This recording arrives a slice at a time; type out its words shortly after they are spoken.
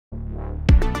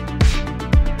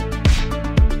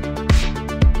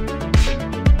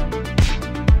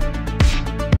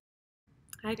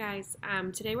Hi guys,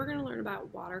 today we're going to learn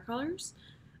about watercolors.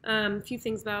 A few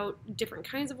things about different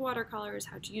kinds of watercolors,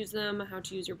 how to use them, how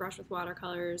to use your brush with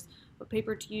watercolors, what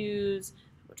paper to use,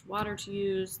 how much water to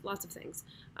use, lots of things.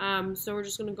 So we're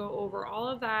just going to go over all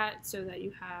of that so that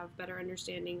you have better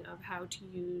understanding of how to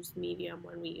use the medium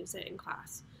when we use it in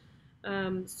class.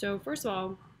 So first of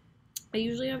all, I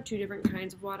usually have two different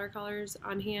kinds of watercolors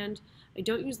on hand. I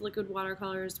don't use liquid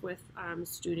watercolors with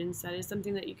students. That is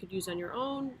something that you could use on your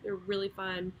own. They're really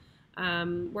fun.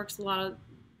 Works a lot of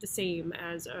the same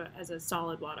as a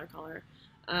solid watercolor,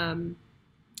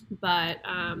 but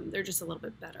they're just a little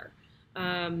bit better.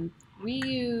 We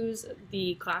use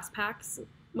the class packs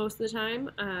most of the time.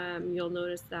 You'll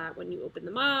notice that when you open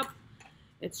them up,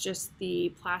 it's just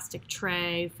the plastic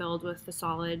tray filled with the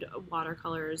solid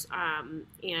watercolors,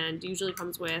 and usually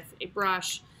comes with a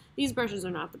brush. These brushes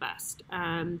are not the best.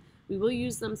 We will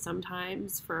use them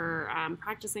sometimes for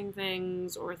practicing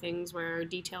things or things where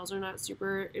details are not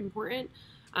super important,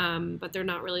 but they're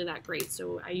not really that great.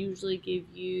 So I usually give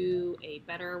you a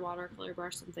better watercolor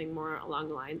brush, something more along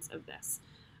the lines of this.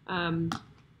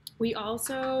 We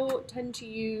also tend to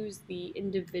use the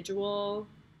individual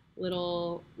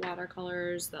little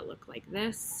watercolors that look like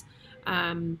this.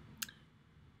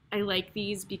 I like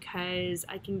these because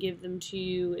I can give them to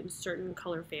you in certain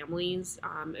color families.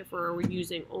 If we're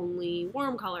using only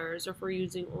warm colors or if we're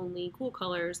using only cool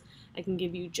colors, I can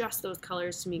give you just those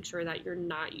colors to make sure that you're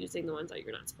not using the ones that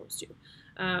you're not supposed to.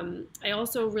 I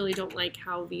also really don't like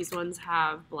how these ones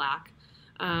have black.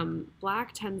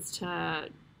 Black tends to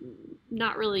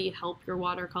not really help your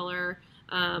watercolor,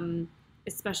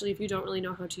 especially if you don't really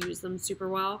know how to use them super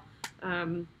well.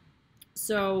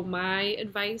 So my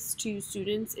advice to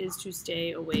students is to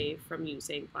stay away from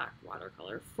using black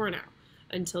watercolor for now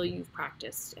until you've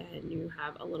practiced and you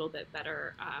have a little bit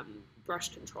better brush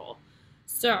control.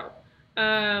 So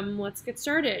let's get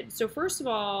started. So first of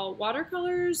all,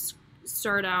 watercolors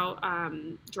start out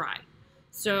dry.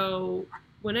 So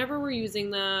whenever we're using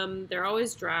them, they're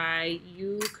always dry.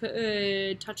 You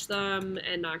could touch them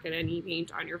and not get any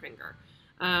paint on your finger.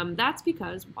 That's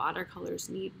because watercolors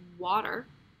need water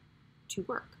to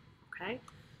work, okay?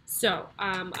 So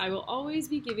I will always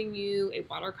be giving you a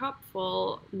water cup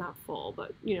full, not full,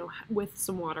 but you know, with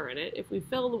some water in it. If we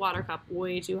fill the water cup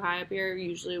way too high up here,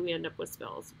 usually we end up with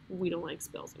spills. We don't like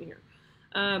spills in here.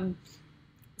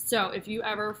 So if you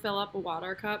ever fill up a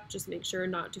water cup, just make sure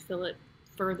not to fill it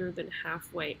further than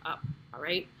halfway up, all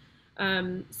right?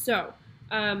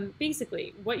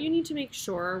 Basically, what you need to make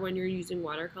sure when you're using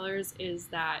watercolors is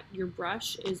that your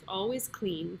brush is always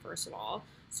clean, first of all.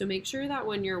 So make sure that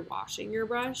when you're washing your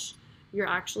brush, you're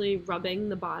actually rubbing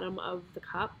the bottom of the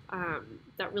cup.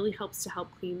 That really helps to help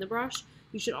clean the brush.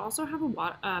 You should also have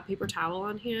a paper towel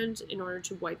on hand in order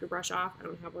to wipe your brush off. I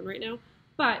don't have one right now,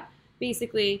 but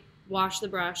basically wash the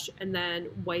brush and then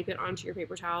wipe it onto your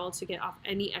paper towel to get off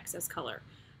any excess color.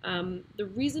 The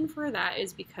reason for that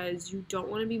is because you don't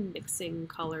want to be mixing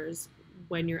colors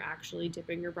when you're actually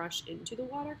dipping your brush into the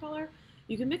watercolor.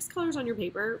 You can mix colors on your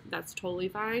paper, that's totally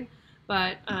fine,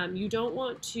 but you don't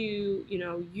want to,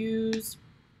 use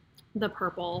the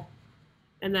purple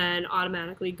and then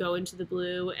automatically go into the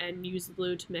blue and use the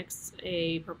blue to mix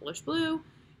a purplish blue.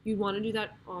 You want to do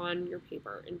that on your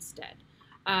paper instead.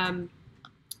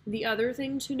 The other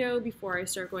thing to know before I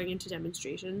start going into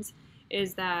demonstrations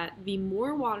is that the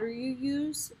more water you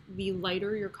use, the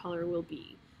lighter your color will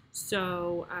be.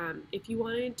 So if you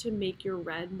wanted to make your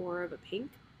red more of a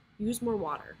pink, use more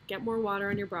water. Get more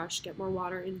water on your brush, get more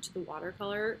water into the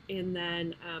watercolor, and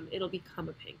then it'll become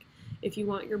a pink. If you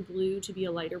want your blue to be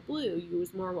a lighter blue,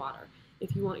 use more water.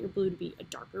 If you want your blue to be a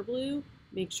darker blue,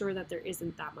 make sure that there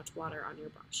isn't that much water on your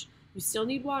brush. You still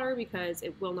need water because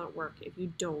it will not work if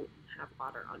you don't have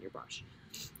water on your brush.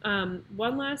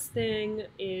 One last thing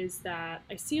is that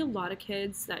I see a lot of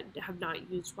kids that have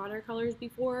not used watercolors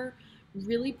before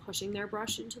really pushing their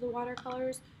brush into the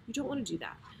watercolors. You don't want to do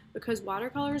that because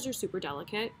watercolors are super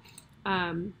delicate,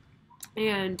 and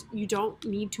you don't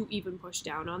need to even push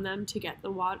down on them to get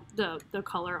the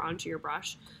color onto your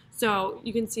brush. So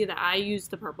you can see that I used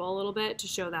the purple a little bit to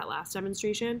show that last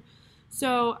demonstration.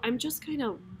 So I'm just kind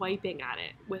of wiping at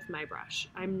it with my brush.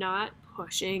 I'm not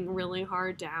pushing really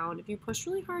hard down. If you push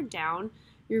really hard down,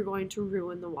 you're going to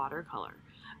ruin the watercolor.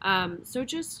 So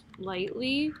just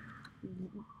lightly,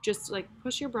 just like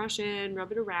push your brush in,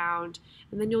 rub it around,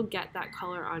 and then you'll get that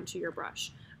color onto your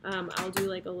brush. I'll do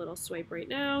like a little swipe right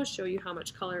now, show you how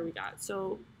much color we got.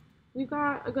 So we've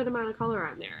got a good amount of color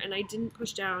on there, and I didn't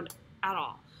push down at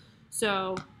all.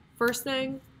 So first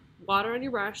thing, water on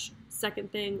your brush.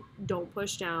 Second thing, don't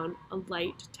push down. A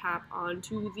light tap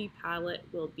onto the palette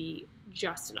will be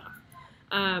just enough.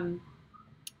 And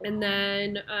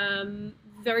then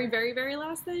very, very, very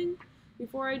last thing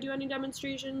before I do any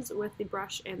demonstrations with the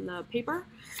brush and the paper,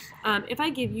 if I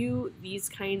give you these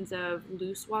kinds of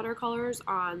loose watercolors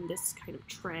on this kind of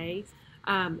tray,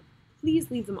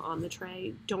 please leave them on the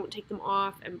tray. Don't take them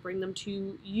off and bring them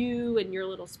to you and your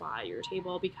little spot at your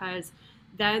table, because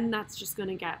then that's just going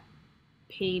to get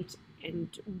paint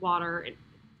and water and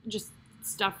just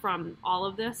stuff from all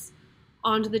of this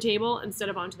onto the table instead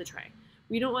of onto the tray.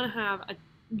 We don't want to have a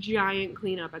giant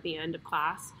cleanup at the end of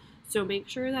class. So make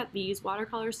sure that these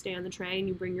watercolors stay on the tray and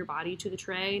you bring your body to the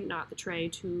tray, not the tray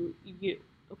to you,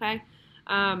 okay?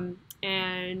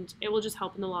 And it will just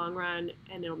help in the long run,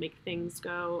 and it'll make things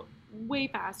go way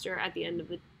faster at the end of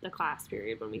the class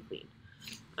period when we clean.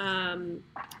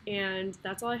 And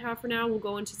that's all I have for now. We'll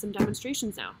go into some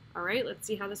demonstrations now. All right, let's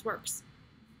see how this works.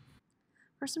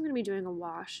 First, I'm going to be doing a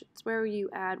wash. It's where you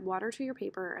add water to your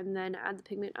paper and then add the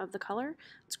pigment of the color.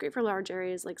 It's great for large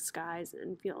areas like skies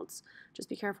and fields. Just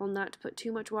be careful not to put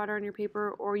too much water on your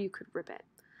paper or you could rip it.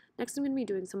 Next, I'm going to be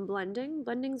doing some blending.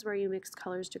 Blending is where you mix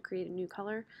colors to create a new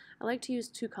color. I like to use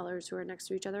two colors who are next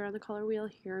to each other on the color wheel.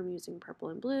 Here I'm using purple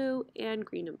and blue and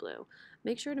green and blue.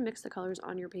 Make sure to mix the colors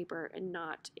on your paper and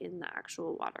not in the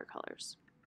actual watercolors.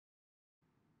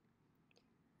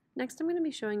 Next, I'm going to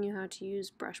be showing you how to use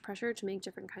brush pressure to make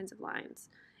different kinds of lines.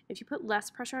 If you put less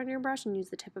pressure on your brush and use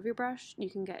the tip of your brush, you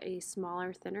can get a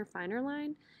smaller, thinner, finer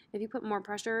line. If you put more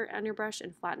pressure on your brush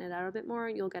and flatten it out a bit more,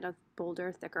 you'll get a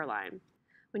bolder, thicker line.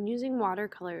 When using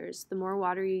watercolors, the more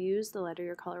water you use, the lighter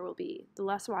your color will be. The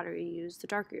less water you use, the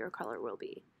darker your color will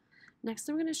be. Next,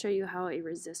 I'm going to show you how a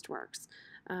resist works.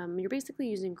 You're basically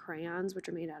using crayons, which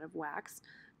are made out of wax,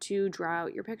 to draw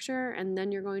out your picture, and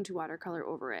then you're going to watercolor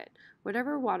over it.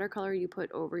 Whatever watercolor you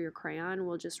put over your crayon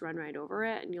will just run right over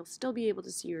it, and you'll still be able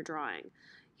to see your drawing.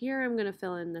 Here I'm going to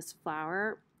fill in this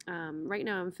flower. Right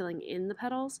now I'm filling in the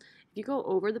petals. If you go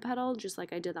over the petal, just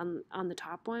like I did on the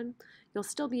top one, you'll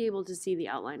still be able to see the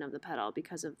outline of the petal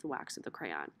because of the wax of the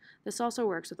crayon. This also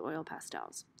works with oil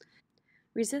pastels.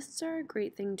 Resists are a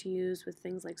great thing to use with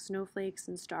things like snowflakes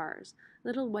and stars,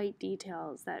 little white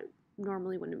details that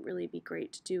normally wouldn't really be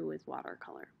great to do with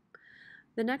watercolor.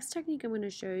 The next technique I'm going to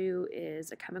show you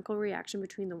is a chemical reaction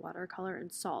between the watercolor and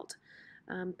salt.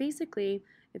 Basically,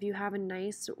 if you have a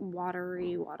nice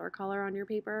watery watercolor on your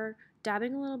paper,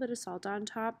 dabbing a little bit of salt on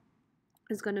top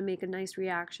is going to make a nice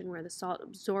reaction where the salt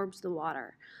absorbs the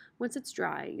water. Once it's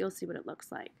dry, you'll see what it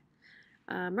looks like.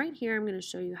 Right here, I'm going to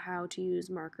show you how to use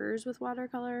markers with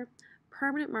watercolor.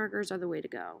 Permanent markers are the way to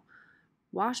go.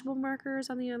 Washable markers,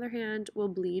 on the other hand, will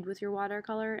bleed with your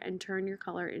watercolor and turn your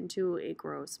color into a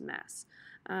gross mess.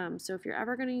 So if you're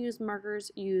ever going to use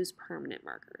markers, use permanent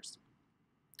markers.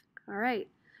 All right,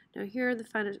 now here are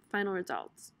the final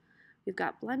results. We've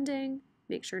got blending.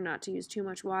 Make sure not to use too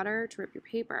much water to rip your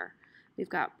paper. We've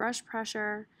got brush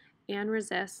pressure and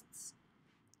resists.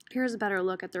 Here's a better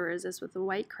look at the resist with the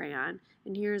white crayon,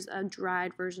 and here's a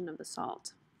dried version of the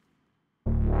salt.